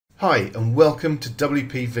Hi and welcome to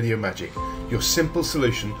WP Video Magic, your simple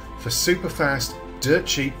solution for super fast, dirt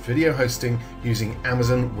cheap video hosting using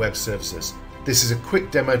Amazon Web Services. This is a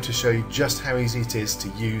quick demo to show you just how easy it is to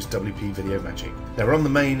use WP Video Magic. Now we're on the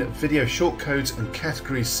main video shortcodes and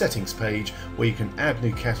categories settings page where you can add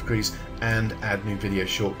new categories and add new video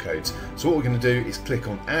shortcodes. So what we're going to do is click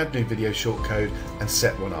on add new video shortcode and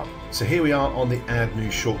set one up. So here we are on the add new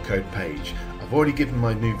shortcode page. I've already given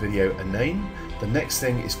my new video a name. The next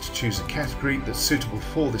thing is to choose a category that's suitable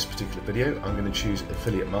for this particular video. I'm going to choose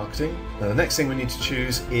affiliate marketing. Now the next thing we need to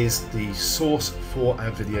choose is the source for our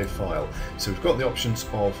video file. So we've got the options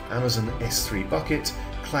of Amazon S3 Bucket,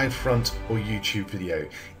 CloudFront or YouTube video.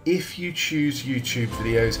 If you choose YouTube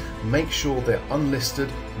videos, make sure they're unlisted,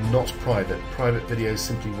 not private. Private videos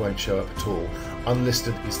simply won't show up at all.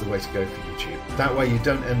 Unlisted is the way to go for YouTube. That way you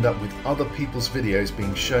don't end up with other people's videos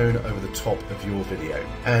being shown over the top of your video.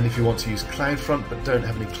 And if you want to use CloudFront but don't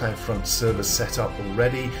have any CloudFront servers set up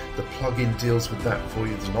already, the plugin deals with that for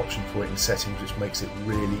you. There's an option for it in settings which makes it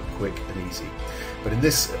really quick and easy. But in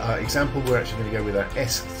this example, we're actually going to go with our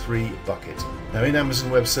S3 bucket. Now in Amazon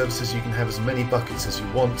Web Services, you can have as many buckets as you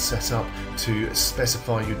want set up to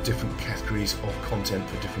specify your different categories of content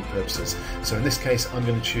for different purposes. So in this case, I'm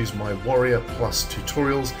going to choose my Warrior Plus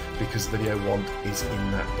tutorials because the video I want is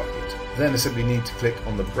in that bucket. Then I simply need to click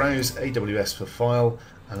on the Browse AWS for File,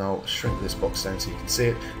 and I'll shrink this box down so you can see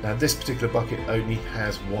it. Now this particular bucket only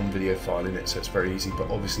has one video file in it, so it's very easy, but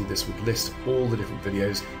obviously this would list all the different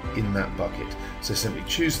videos in that bucket. So simply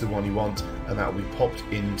choose the one you want and that will be popped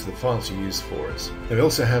into the file to use for us. Now we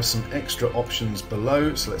also have some extra options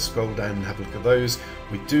below, so let's scroll down and have a look at those.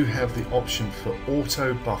 We do have the option for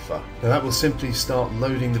auto buffer. Now that will simply start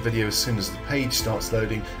loading the video as soon as the page starts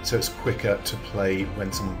loading, so it's quicker to play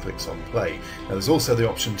when someone clicks on play. Now there's also the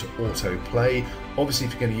option to auto play. Obviously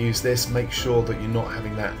if you're going to use this, make sure that you're not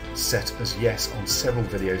having that set as yes on several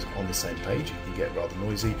videos on the same page. It can get rather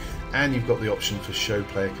noisy. And you've got the option for show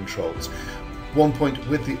player controls. One point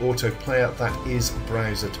with the auto player, that is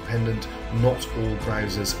browser dependent. Not all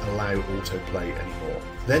browsers allow autoplay anymore.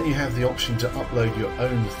 Then you have the option to upload your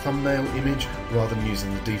own thumbnail image rather than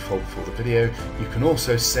using the default for the video. You can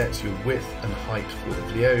also set your width and height for the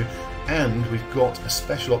video. And we've got a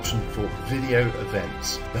special option for video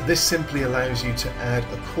events. Now this simply allows you to add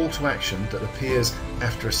a call to action that appears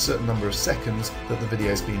after a certain number of seconds that the video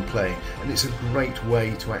has been playing, and it's a great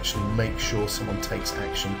way to actually make sure someone takes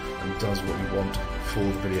action and does what you want for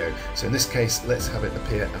the video. So in this case, let's have it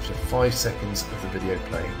appear after 5 seconds of the video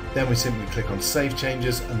playing. Then we simply click on Save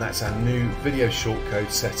Changes, and that's our new video shortcode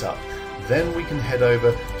set up. Then we can head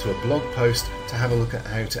over to a blog post to have a look at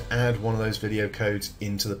how to add one of those video codes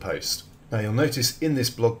into the post. Now you'll notice in this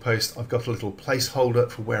blog post I've got a little placeholder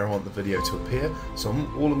for where I want the video to appear. So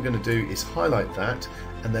all I'm going to do is highlight that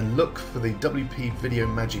and then look for the WP Video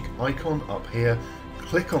Magic icon up here.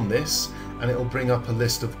 Click on this and it will bring up a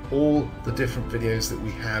list of all the different videos that we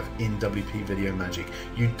have in WP Video Magic.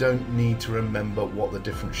 You don't need to remember what the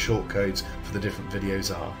different shortcodes for the different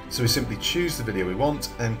videos are. So we simply choose the video we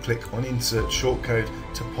want and click on Insert Shortcode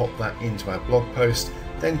to pop that into our blog post.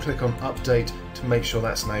 Then click on Update to make sure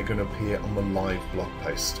that's now going to appear on the live blog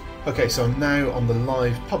post. Okay, so I'm now on the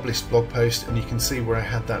live published blog post and you can see where I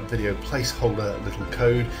had that video placeholder little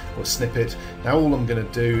code or snippet. Now all I'm going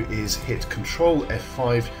to do is hit Ctrl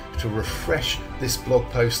F5 to refresh this blog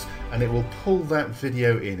post and it will pull that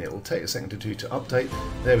video in. It will take a second or two to update.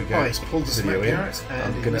 There we go, it's pulled the video in.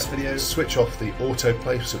 I'm going to switch off the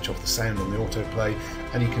autoplay, switch off the sound on the autoplay,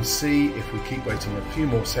 and you can see if we keep waiting a few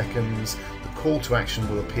more seconds, the call to action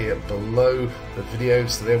will appear below the video.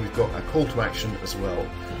 So there we've got a call to action as well.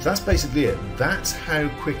 So that's basically it. That's how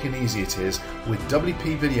quick and easy it is with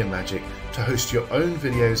WP Video Magic to host your own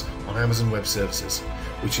videos on Amazon Web Services,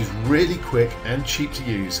 which is really quick and cheap to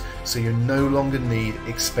use, so you no longer need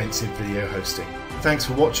expensive video hosting. Thanks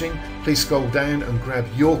for watching. Please scroll down and grab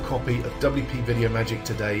your copy of WP Video Magic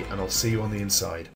today, and I'll see you on the inside.